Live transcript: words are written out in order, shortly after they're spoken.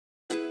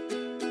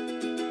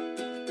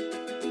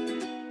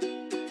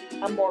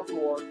I'm Mark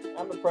Rohr.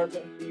 I'm the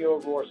president and CEO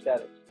of Rohr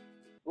Aesthetics.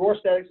 Rohr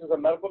Aesthetics is a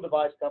medical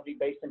device company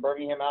based in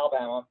Birmingham,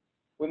 Alabama.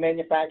 We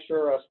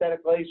manufacture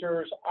aesthetic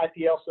lasers,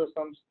 IPL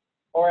systems,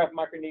 RF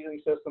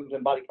microneedling systems,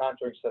 and body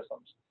contouring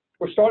systems.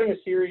 We're starting a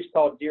series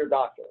called Dear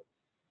Doctor.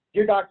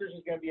 Dear Doctors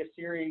is going to be a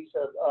series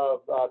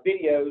of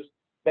videos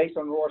based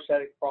on Rohr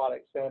Aesthetic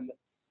products. And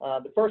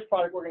the first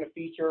product we're going to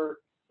feature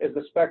is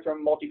the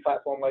Spectrum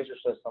multi-platform laser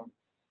system.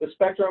 The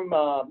Spectrum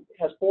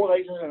has 4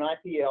 lasers and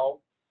IPL.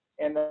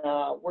 And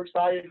we're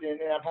excited, and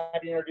I'm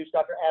happy to introduce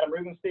Dr. Adam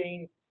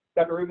Rubenstein.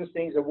 Dr.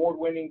 Rubenstein is an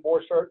award-winning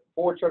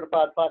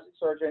board-certified plastic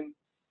surgeon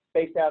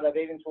based out of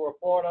Aventura,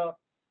 Florida.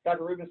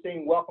 Dr.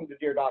 Rubenstein, welcome to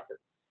Dear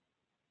Doctor.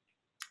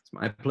 It's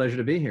my pleasure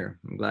to be here.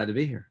 I'm glad to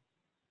be here.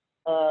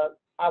 I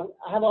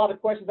have a lot of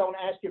questions I want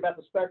to ask you about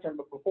the Spectrum,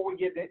 but before we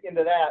get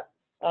into that,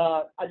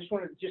 I just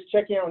want to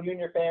check in on you and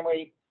your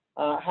family.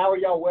 How are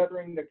y'all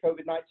weathering the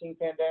COVID-19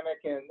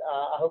 pandemic? And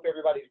I hope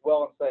everybody's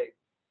well and safe.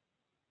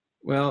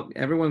 Well,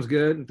 everyone's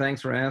good.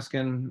 Thanks for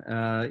asking.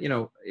 You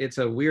know, it's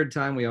a weird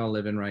time we all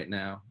live in right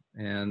now.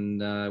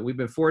 And we've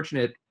been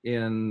fortunate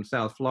in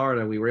South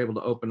Florida. We were able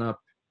to open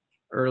up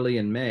early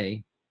in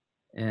May.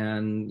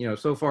 And, you know,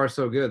 so far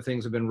so good.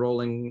 Things have been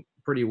rolling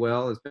pretty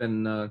well. It's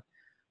been a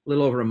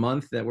little over a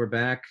month that we're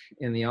back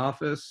in the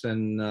office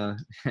and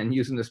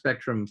using the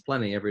Spectrum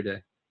plenty every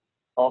day.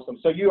 Awesome.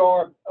 So you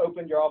are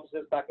open, your office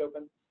is back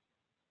open?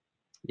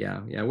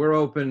 Yeah, we're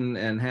open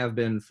and have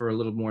been for a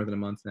little more than a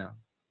month now.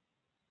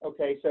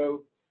 Okay,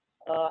 so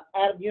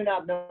Adam, you and I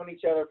have known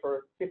each other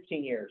for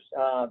 15 years.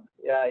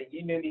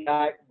 You knew me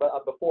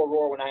before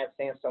Rohr when I had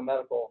Sandstone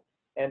Medical,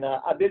 and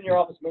I've been in your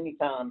office many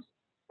times.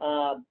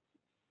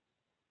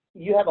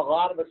 You have a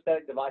lot of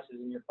aesthetic devices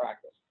in your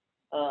practice.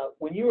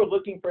 When you were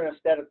looking for an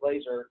aesthetic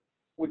laser,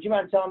 would you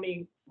mind telling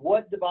me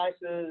what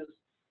devices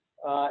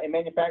and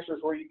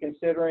manufacturers were you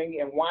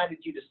considering, and why did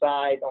you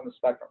decide on the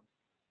Spectrum?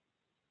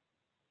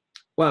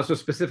 Well, so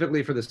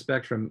specifically for the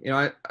Spectrum, you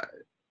know,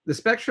 the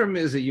Spectrum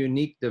is a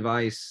unique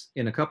device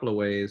in a couple of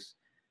ways.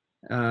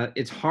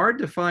 It's hard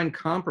to find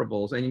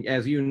comparables. And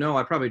as you know,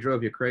 I probably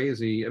drove you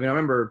crazy. I mean, I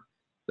remember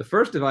the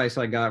first device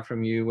I got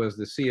from you was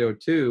the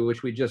CO2,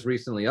 which we just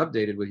recently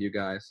updated with you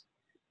guys.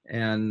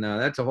 And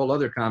that's a whole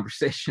other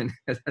conversation.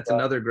 That's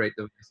another great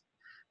device.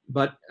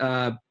 But, you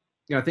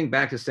know, I think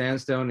back to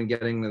Sandstone and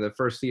getting the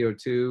first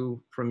CO2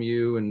 from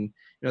you. And,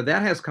 you know,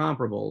 that has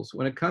comparables.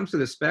 When it comes to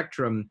the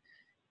Spectrum,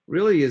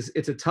 really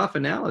it's a tough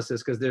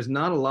analysis because there's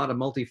not a lot of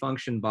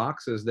multifunction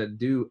boxes that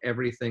do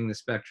everything the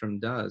Spectrum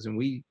does, and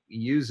we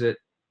use it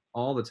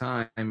all the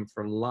time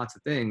for lots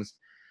of things.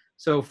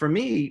 So for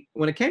me,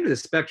 when it came to the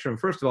Spectrum,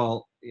 first of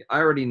all, I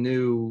already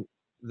knew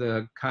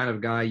the kind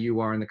of guy you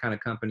are and the kind of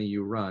company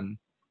you run,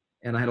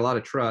 and I had a lot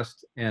of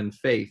trust and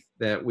faith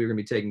that we were going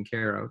to be taken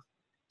care of.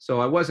 So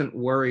I wasn't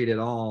worried at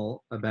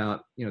all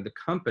about, you know, the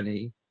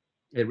company.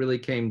 It really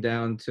came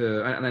down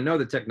to, and I know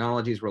the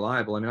technology is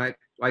reliable. I mean,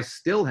 I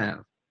still have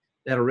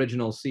that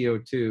original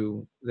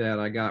CO2 that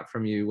I got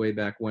from you way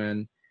back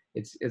when.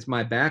 It's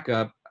my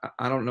backup.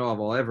 I don't know if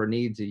I'll ever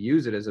need to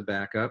use it as a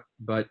backup,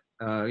 but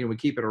you know, we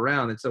keep it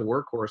around. It's a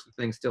workhorse. The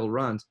thing still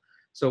runs.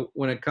 So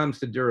when it comes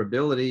to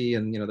durability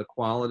and, you know, the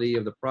quality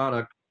of the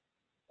product,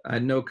 I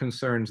had no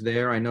concerns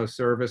there. I know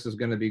service is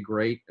going to be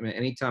great. I mean,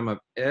 anytime I've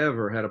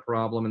ever had a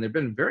problem, and there've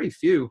been very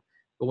few,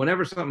 but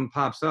whenever something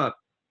pops up,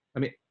 I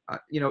mean,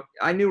 you know,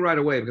 I knew right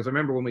away, because I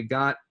remember when we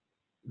got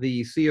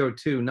the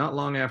CO2, not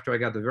long after I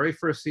got the very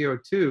first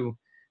CO2,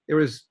 there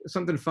was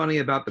something funny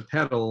about the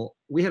pedal.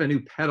 We had a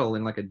new pedal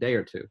in like a day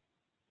or two.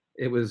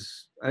 It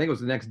was, I think it was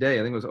the next day.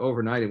 I think it was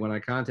overnighted when I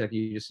contacted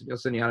you.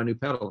 Just sending out a new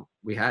pedal.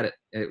 We had it.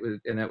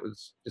 And that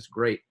was just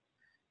great.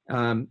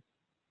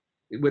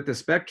 With the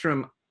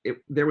Spectrum,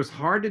 there was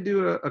hard to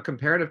do a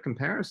comparative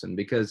comparison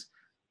because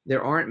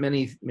there aren't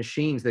many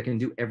machines that can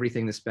do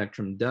everything the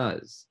Spectrum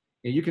does.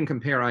 You can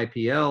compare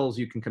IPLs,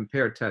 you can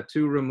compare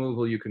tattoo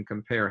removal, you can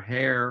compare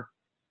hair.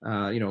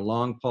 You know,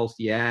 long pulse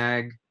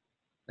YAG.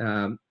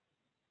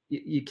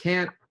 You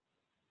can't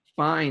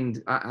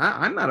find,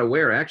 I'm not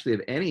aware actually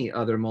of any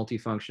other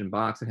multifunction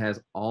box that has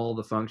all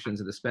the functions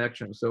of the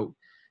Spectrum. So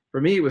for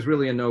me, it was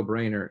really a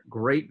no-brainer.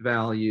 Great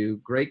value,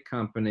 great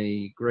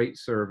company, great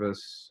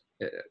service.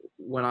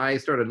 When I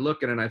started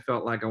looking and I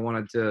felt like I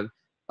wanted to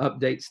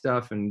update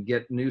stuff and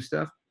get new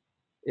stuff,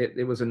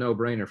 it was a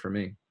no-brainer for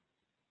me.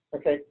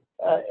 Okay,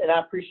 and I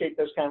appreciate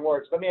those kind of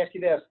words. Let me ask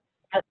you this.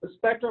 Has the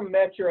Spectrum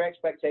met your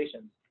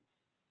expectations?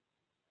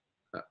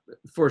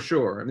 For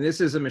sure. I mean, this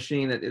is a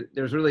machine that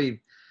there's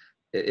really,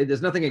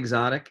 there's nothing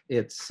exotic.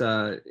 It's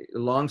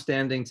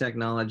long-standing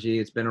technology.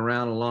 It's been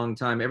around a long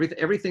time.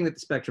 Everything that the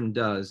Spectrum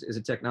does is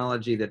a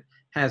technology that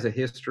has a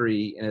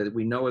history and that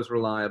we know is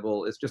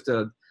reliable. It's just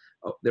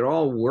they're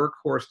all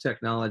workhorse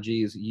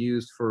technologies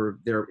used for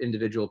their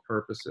individual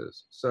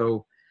purposes.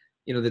 So,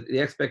 you know, the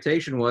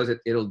expectation was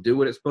it'll do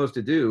what it's supposed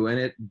to do, and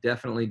it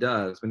definitely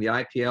does. I mean,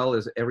 the IPL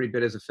is every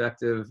bit as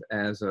effective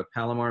as a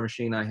Palomar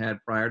machine I had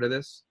prior to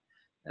this.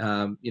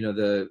 You know,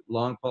 the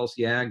long pulse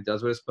YAG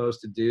does what it's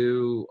supposed to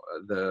do.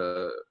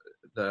 The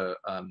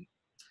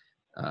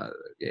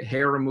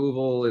Hair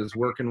removal is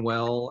working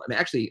well. I mean,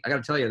 actually, I got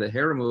to tell you, the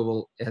hair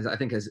removal I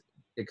think has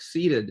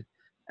exceeded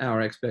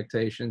our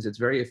expectations. It's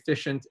very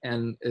efficient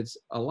and it's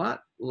a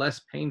lot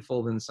less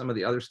painful than some of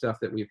the other stuff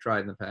that we've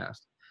tried in the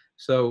past.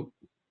 So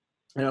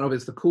I don't know if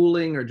it's the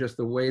cooling or just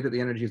the way that the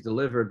energy is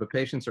delivered, but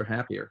patients are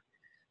happier.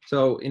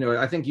 So,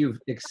 I think you've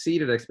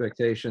exceeded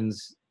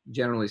expectations,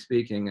 generally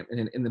speaking.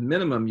 In the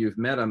minimum, you've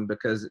met them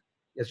because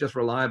it's just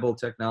reliable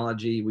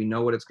technology. We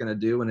know what it's going to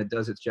do and it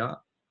does its job.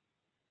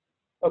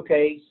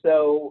 Okay,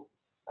 so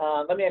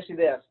let me ask you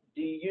this.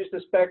 Do you use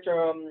the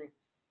Spectrum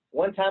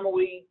 1 time a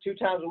week, 2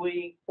 times a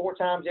week, 4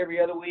 times every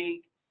other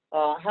week?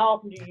 How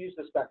often do you use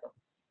the Spectrum?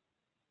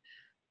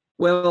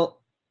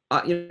 Well,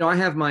 I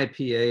have my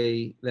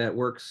PA that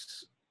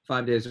works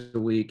 5 days a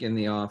week in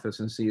the office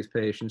and sees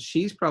patients.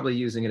 She's probably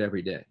using it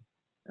every day.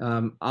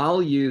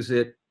 I'll use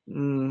it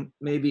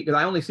maybe because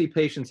I only see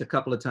patients a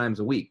couple of times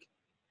a week.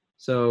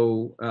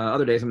 So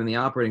other days I'm in the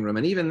operating room.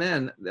 And even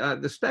then,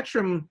 the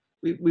Spectrum,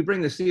 we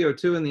bring the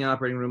CO2 in the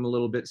operating room a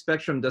little bit.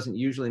 Spectrum doesn't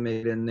usually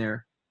make it in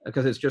there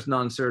because it's just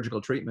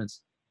non-surgical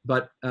treatments.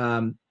 But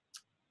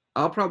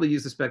I'll probably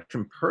use the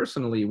Spectrum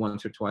personally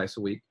once or twice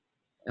a week.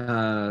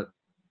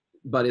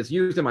 But it's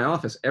used in my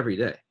office every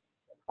day.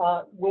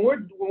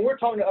 When we're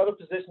talking to other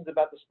physicians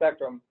about the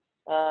Spectrum,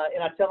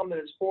 and I tell them that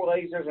it's 4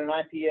 lasers and an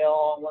IPL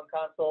all in one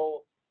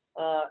console,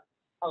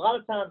 a lot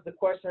of times the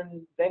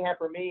question they have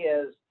for me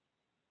is,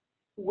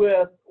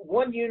 with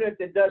one unit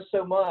that does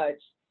so much,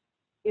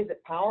 is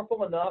it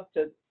powerful enough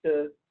to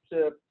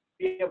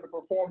be able to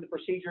perform the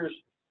procedures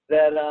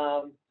that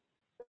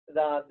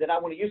that I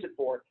want to use it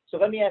for? So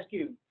let me ask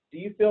you: do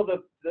you feel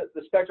the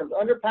Spectrum's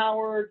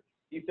underpowered?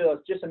 Do you feel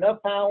it's just enough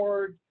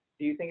powered?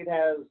 Do you think it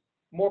has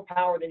more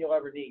power than you'll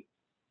ever need?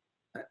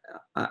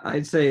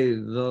 I'd say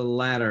the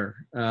latter.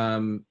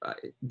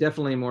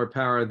 Definitely more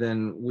power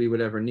than we would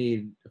ever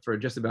need for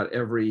just about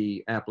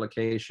every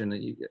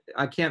application.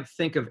 I can't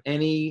think of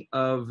any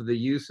of the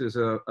uses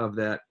of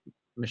that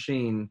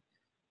machine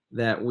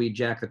that we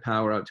jack the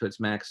power out to its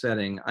max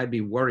setting. I'd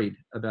be worried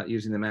about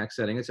using the max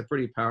setting. It's a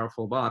pretty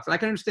powerful box. And I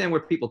can understand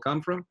where people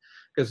come from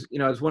because,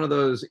 it's one of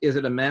those, is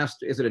it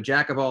a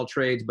jack of all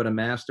trades, but a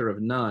master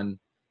of none?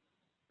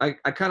 I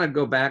kind of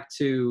go back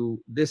to,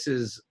 this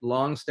is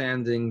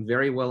longstanding,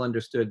 very well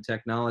understood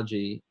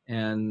technology.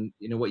 And,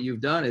 what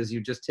you've done is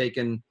you've just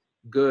taken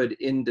good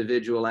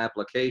individual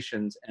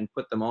applications and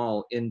put them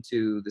all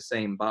into the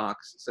same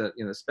box. So,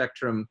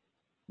 Spectrum,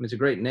 it's a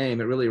great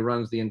name. It really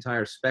runs the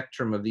entire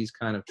spectrum of these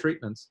kind of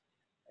treatments.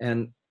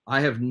 And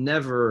I have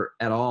never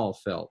at all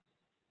felt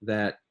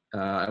that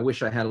I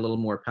wish I had a little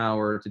more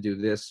power to do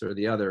this or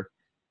the other.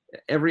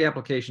 Every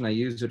application I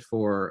use it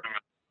for,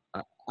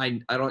 I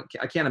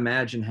can't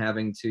imagine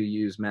having to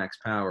use max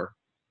power.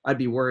 I'd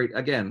be worried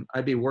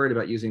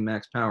about using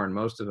max power in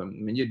most of them.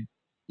 I mean, you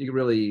could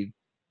really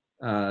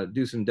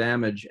do some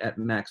damage at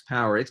max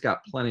power. It's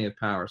got plenty of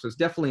power. So it's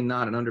definitely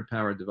not an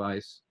underpowered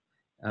device.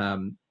 I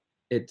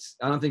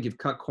don't think you've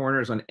cut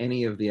corners on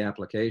any of the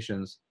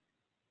applications.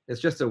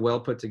 It's just a well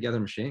put together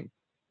machine.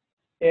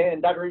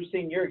 And Dr.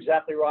 Rubinstein, you're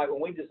exactly right.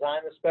 When we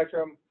designed the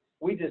Spectrum,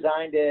 we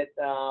designed it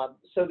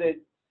so that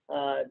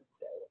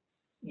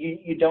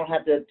you don't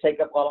have to take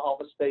up a lot of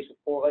office space with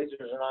 4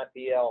 lasers and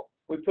IPL.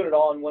 We put it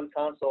all in one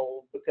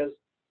console because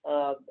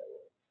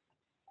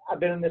I've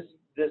been in this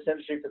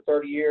industry for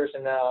 30 years,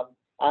 and I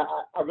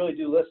really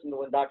do listen to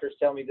when doctors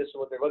tell me this is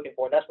what they're looking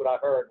for. And that's what I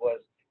heard was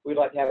we'd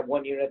like to have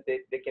one unit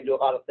that can do a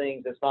lot of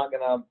things. That's not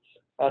going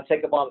to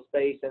take up a lot of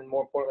space, and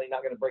more importantly,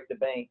 not going to break the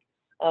bank.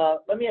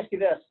 Let me ask you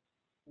this: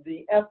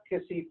 the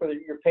efficacy for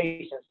your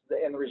patients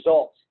and the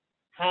results.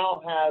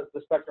 How has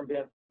the Spectrum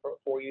been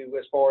for you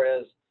as far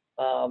as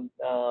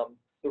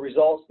the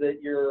results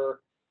that your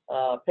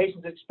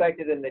patients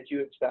expected and that you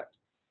expect?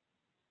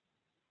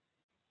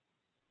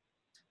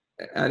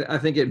 I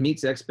think it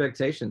meets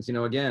expectations.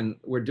 Again,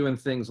 we're doing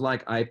things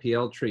like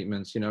IPL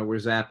treatments. We're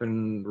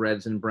zapping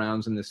reds and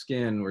browns in the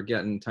skin. We're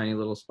getting tiny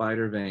little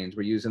spider veins.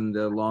 We're using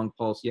the long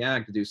pulse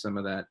YAG to do some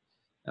of that.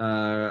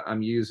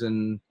 I'm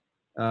using,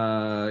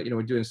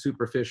 we're doing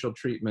superficial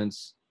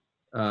treatments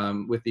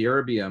with the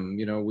erbium.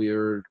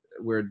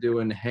 We're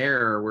doing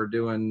hair. We're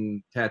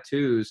doing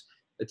tattoos.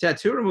 The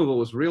tattoo removal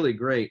was really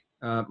great.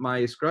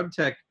 My scrub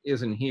tech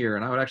isn't here,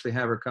 and I would actually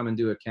have her come and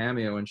do a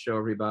cameo and show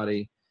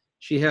everybody.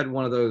 She had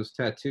one of those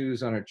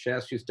tattoos on her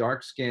chest. She's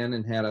dark skinned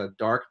and had a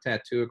dark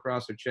tattoo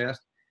across her chest.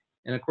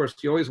 And of course,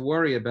 you always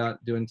worry about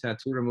doing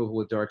tattoo removal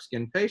with dark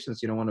skinned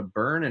patients. You don't want to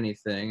burn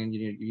anything, and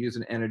you're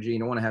using energy. You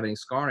don't want to have any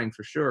scarring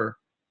for sure.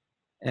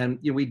 And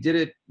we did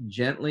it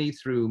gently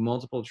through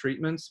multiple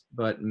treatments,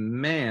 but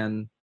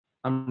man,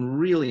 I'm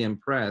really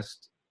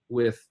impressed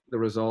with the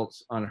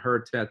results on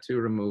her tattoo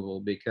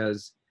removal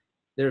because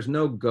there's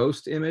no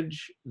ghost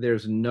image.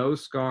 There's no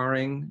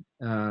scarring.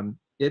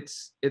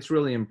 It's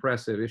really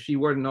impressive. If she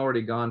wasn't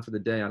already gone for the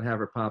day, I'd have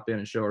her pop in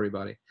and show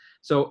everybody.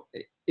 So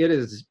it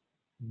is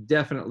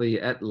definitely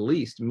at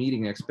least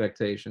meeting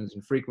expectations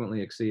and frequently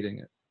exceeding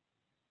it.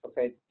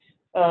 Okay.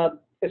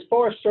 As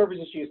far as service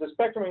issues, the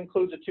Spectrum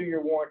includes a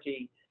 2-year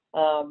warranty.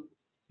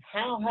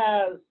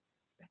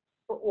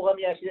 Well, let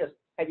me ask you this.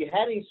 Have you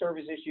had any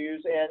service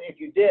issues? And if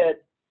you did,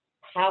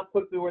 how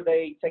quickly were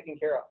they taken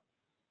care of?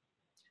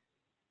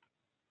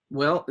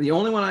 Well, the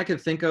only one I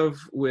could think of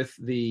with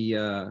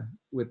the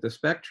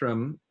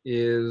Spectrum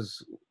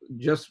is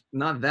just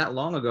not that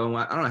long ago.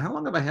 I don't know how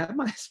long have I had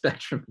my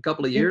Spectrum? A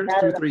couple of You've years,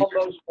 had two, it 3 years.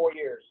 almost 4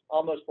 years.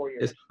 Almost 4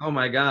 years. Oh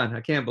my God,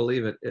 I can't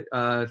believe it.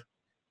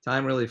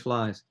 Time really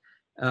flies.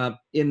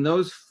 In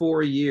those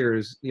 4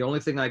 years, the only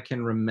thing I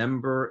can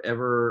remember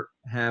ever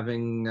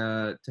having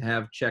to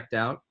have checked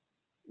out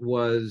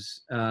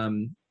was,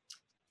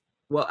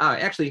 well,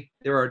 actually,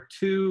 there are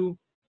two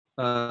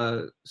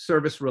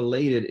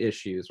service-related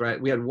issues,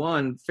 right? We had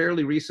one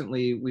fairly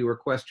recently. We were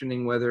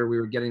questioning whether we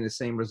were getting the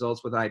same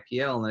results with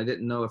IPL, and I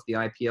didn't know if the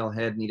IPL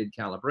head needed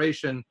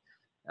calibration.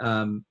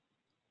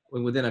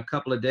 Within a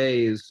couple of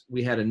days,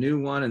 we had a new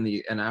one,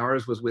 and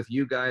ours was with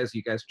you guys.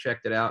 You guys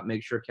checked it out,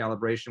 make sure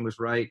calibration was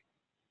right.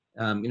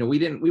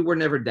 We were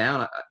never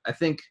down. I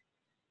don't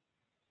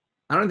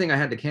think I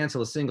had to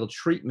cancel a single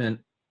treatment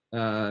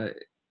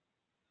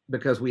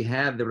because we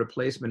had the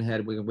replacement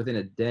head within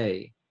a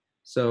day.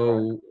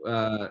 So,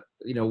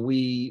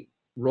 we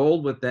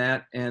rolled with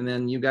that, and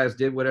then you guys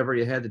did whatever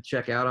you had to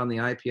check out on the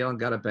IPL and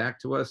got it back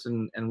to us,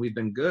 and we've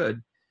been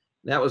good.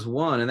 That was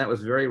one, and that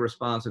was very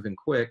responsive and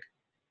quick.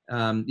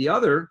 The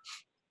other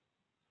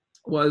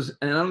was,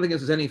 and I don't think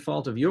this is any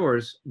fault of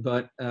yours,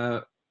 but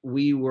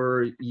we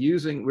were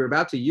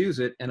about to use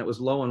it, and it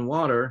was low in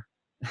water,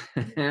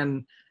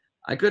 and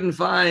I couldn't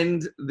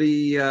find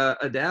the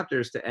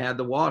adapters to add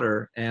the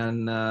water,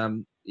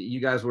 and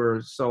you guys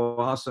were so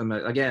awesome.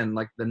 Again,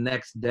 like the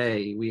next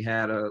day, we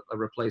had a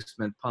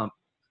replacement pump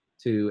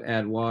to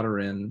add water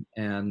in,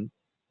 and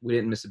we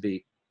didn't miss a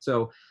beat.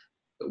 So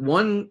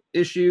one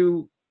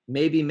issue,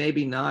 maybe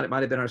not. It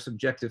might have been our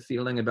subjective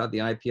feeling about the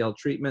IPL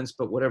treatments,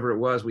 but whatever it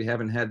was, we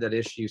haven't had that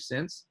issue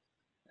since.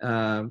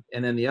 And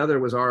then the other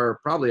was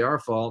probably our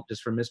fault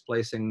just for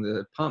misplacing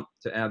the pump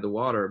to add the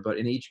water. But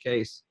in each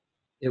case,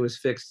 it was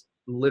fixed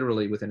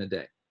literally within a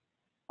day.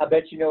 I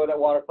bet you know where that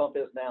water pump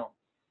is now.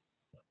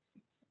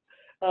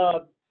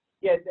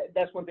 Yeah,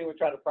 that's one thing we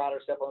try to pride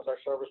ourselves on is our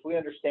service. We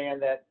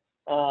understand that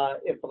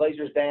if the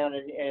laser's down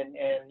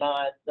and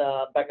not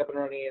back up and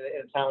running in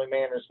a timely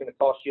manner, it's going to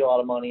cost you a lot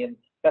of money, and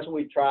that's what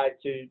we try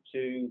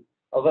to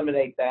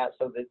eliminate that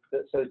so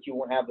that you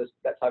won't have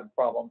that type of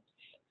problem.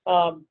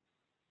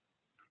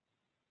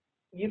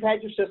 You've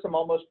had your system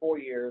almost 4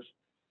 years.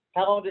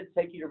 How long did it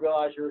take you to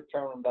realize your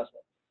return on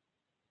investment?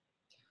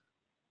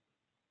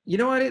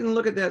 I didn't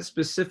look at that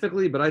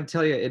specifically, but I'd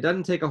tell you, it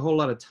doesn't take a whole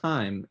lot of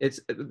time.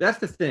 That's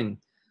the thing.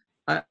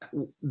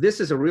 This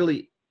is a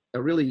really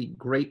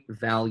great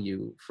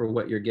value for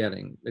what you're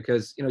getting,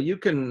 because you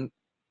can,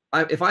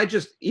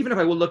 even if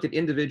I looked at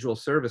individual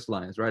service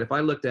lines, right? If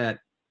I looked at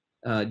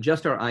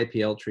just our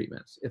IPL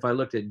treatments, if I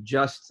looked at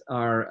just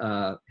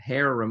our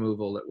hair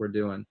removal that we're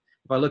doing,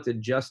 if I looked at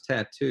just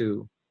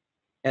tattoo,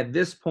 at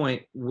this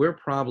point, we're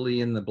probably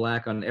in the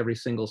black on every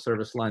single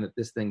service line that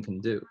this thing can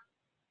do.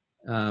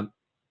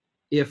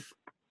 If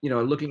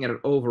looking at it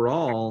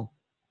overall,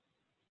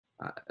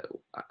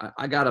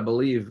 I gotta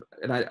believe,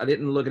 and I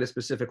didn't look at it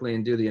specifically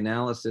and do the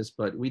analysis,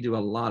 but we do a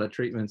lot of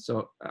treatments,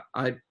 so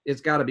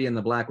it's got to be in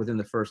the black within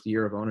the first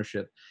year of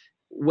ownership.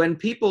 When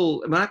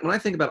I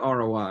think about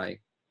ROI,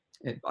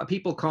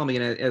 people call me,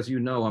 and as you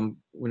know, I'm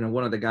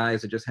one of the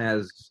guys that just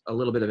has a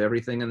little bit of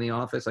everything in the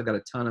office. I've got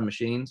a ton of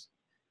machines,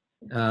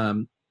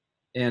 and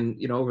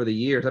over the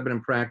years, I've been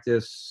in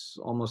practice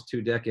almost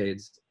 2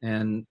 decades,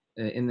 and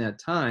in that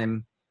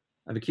time,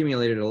 I've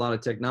accumulated a lot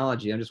of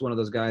technology. I'm just one of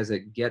those guys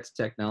that gets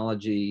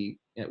technology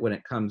when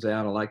it comes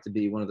out. I like to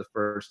be one of the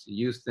first to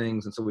use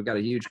things, and so we've got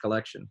a huge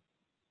collection.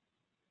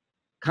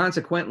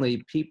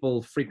 Consequently,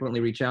 people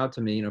frequently reach out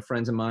to me,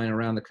 friends of mine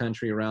around the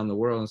country, around the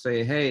world, and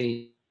say,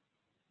 "Hey,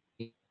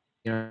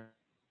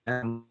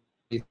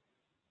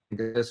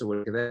 this or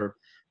whatever."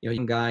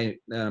 Young guy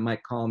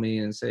might call me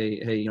and say,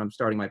 "Hey, I'm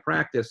starting my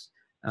practice.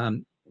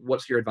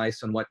 What's your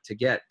advice on what to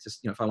get to,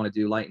 if I want to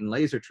do light and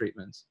laser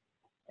treatments?"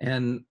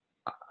 And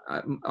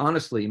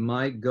honestly,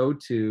 my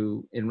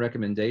go-to in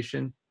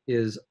recommendation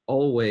is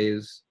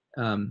always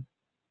the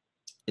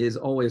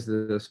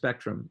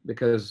Spectrum,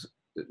 because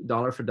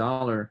dollar for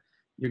dollar,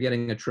 you're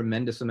getting a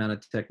tremendous amount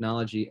of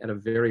technology at a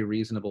very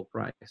reasonable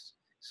price.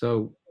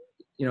 So,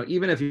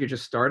 even if you're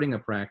just starting a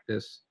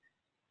practice,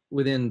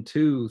 within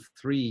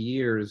 2-3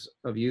 years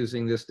of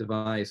using this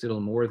device, it'll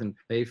more than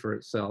pay for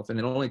itself. And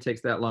it only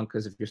takes that long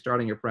because if you're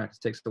starting your practice,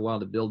 it takes a while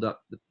to build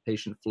up the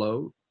patient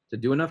flow to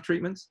do enough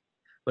treatments.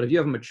 But if you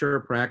have a mature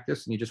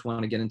practice and you just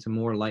want to get into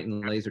more light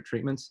and laser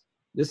treatments,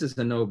 this is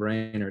a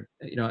no-brainer.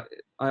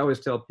 I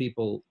always tell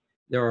people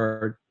there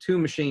are 2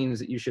 machines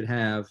that you should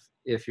have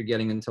if you're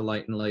getting into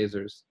light and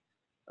lasers.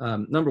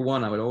 Number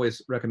one, I would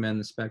always recommend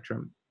the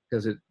Spectrum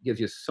because it gives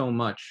you so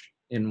much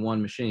in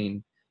one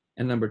machine.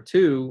 And number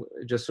 2,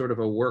 just sort of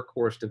a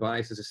workhorse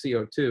device, is a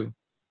CO2.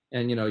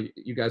 And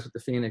you guys with the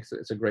Phoenix,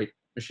 it's a great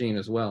machine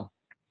as well.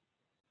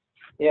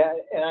 Yeah,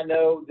 and I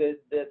know that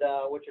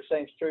what you're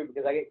saying is true,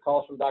 because I get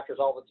calls from doctors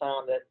all the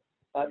time that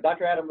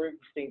Dr. Adam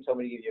Rubenstein told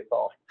me to give you a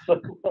call.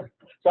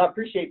 So I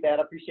appreciate that.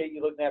 I appreciate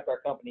you looking after our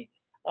company.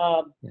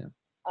 Yeah.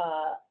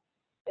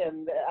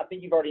 And I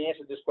think you've already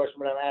answered this question,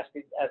 but I'm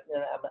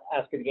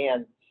asking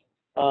again.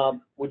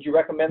 Would you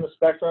recommend the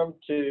Spectrum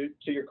to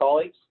your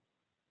colleagues?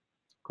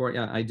 Court,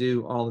 yeah, I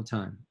do all the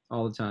time,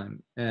 all the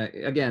time.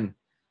 Again,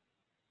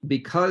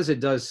 because it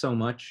does so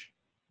much,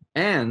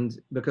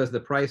 and because the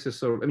price is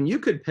so. I mean, you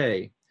could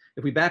pay.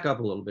 If we back up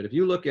a little bit, if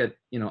you look at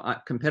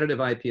competitive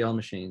IPL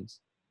machines,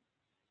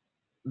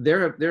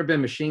 there have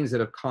been machines that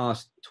have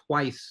cost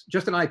twice,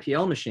 just an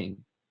IPL machine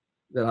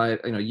that I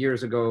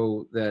years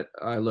ago that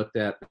I looked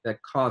at,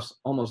 that costs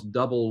almost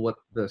double what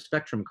the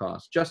Spectrum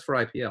costs just for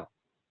IPL.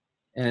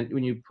 And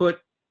when you put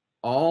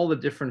all the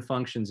different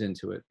functions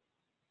into it,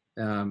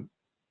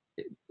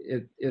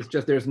 it's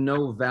just, there's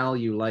no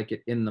value like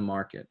it in the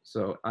market.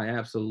 So I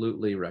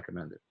absolutely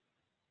recommend it.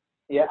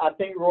 Yeah, I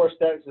think Roar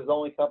Aesthetics is the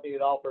only company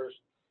that offers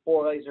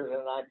 4 lasers and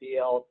an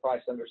IPL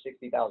priced under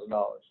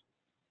 $60,000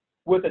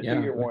 with a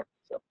 2-year warranty.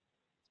 So.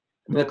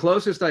 The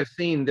closest I've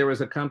seen, there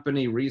was a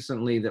company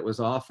recently that was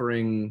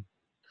offering,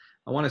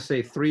 I want to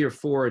say 3 or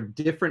 4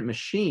 different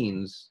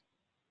machines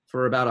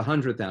for about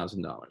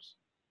 $100,000.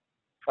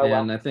 Oh,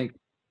 wow. And I think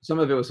some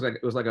of it was like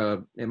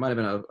it might have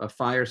been a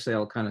fire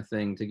sale kind of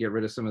thing to get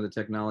rid of some of the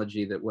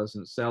technology that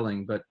wasn't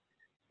selling. But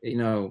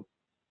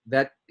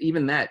that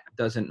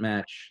doesn't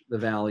match the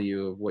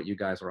value of what you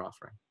guys are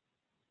offering.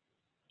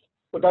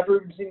 Well, Dr.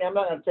 Rubenstein, I'm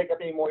not going to take up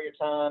any more of your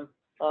time.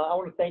 I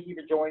want to thank you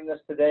for joining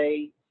us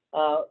today.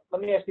 Let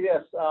me ask you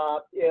this.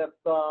 If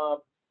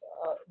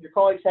your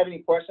colleagues have any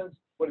questions,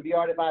 would it be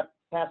all right if I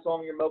pass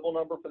on your mobile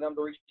number for them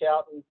to reach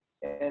out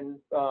and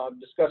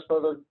discuss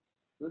further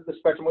the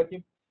Spectrum with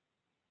you?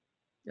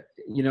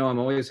 I'm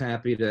always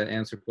happy to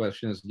answer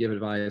questions, give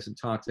advice, and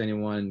talk to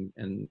anyone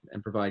and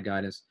provide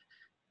guidance.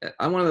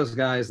 I'm one of those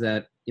guys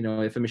that,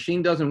 if a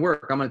machine doesn't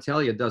work, I'm going to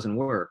tell you it doesn't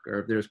work. Or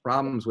if there's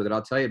problems with it,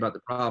 I'll tell you about the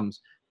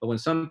problems. But when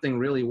something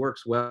really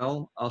works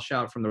well, I'll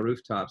shout from the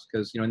rooftops,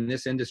 because, in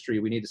this industry,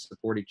 we need to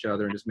support each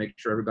other and just make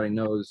sure everybody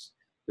knows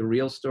the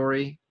real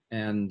story.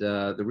 And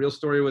the real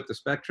story with the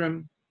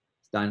Spectrum,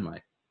 it's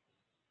dynamite.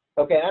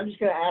 Okay, I'm just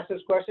going to ask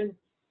this question.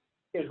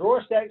 Is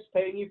Roar Aesthetics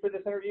paying you for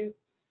this interview?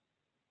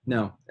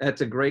 No,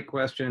 that's a great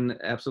question.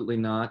 Absolutely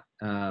not.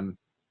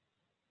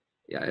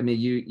 Yeah, I mean,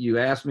 you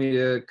asked me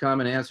to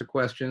come and answer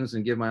questions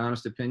and give my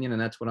honest opinion,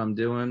 and that's what I'm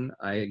doing.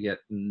 I get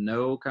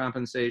no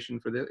compensation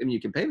for this. I mean, you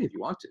can pay me if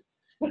you want to,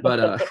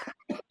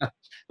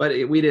 but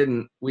we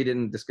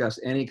didn't discuss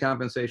any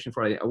compensation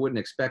for it. I wouldn't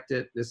expect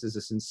it. This is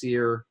a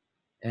sincere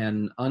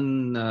and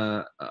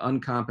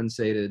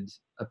uncompensated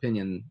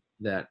opinion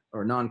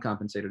or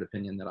non-compensated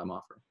opinion that I'm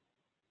offering.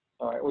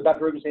 All right. Well,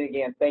 Dr. Rubenstein,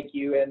 again, thank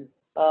you. And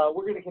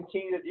we're going to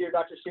continue the Dear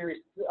Doctor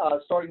series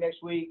starting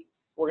next week.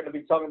 We're going to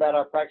be talking about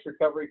our practice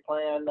recovery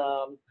plan.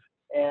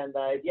 And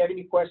if you have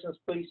any questions,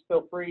 please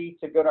feel free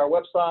to go to our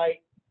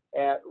website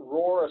at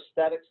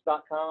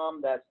roaraesthetics.com.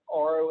 That's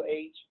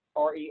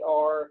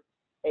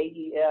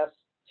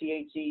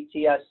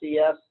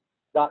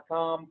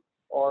ROARERAESTHETICS.com.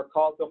 Or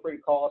feel free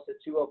to call us at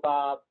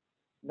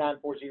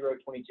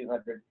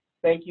 205-940-2200.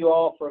 Thank you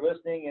all for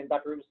listening. And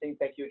Dr. Rubenstein,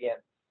 thank you again.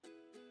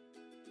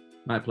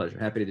 My pleasure.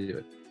 Happy to do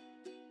it.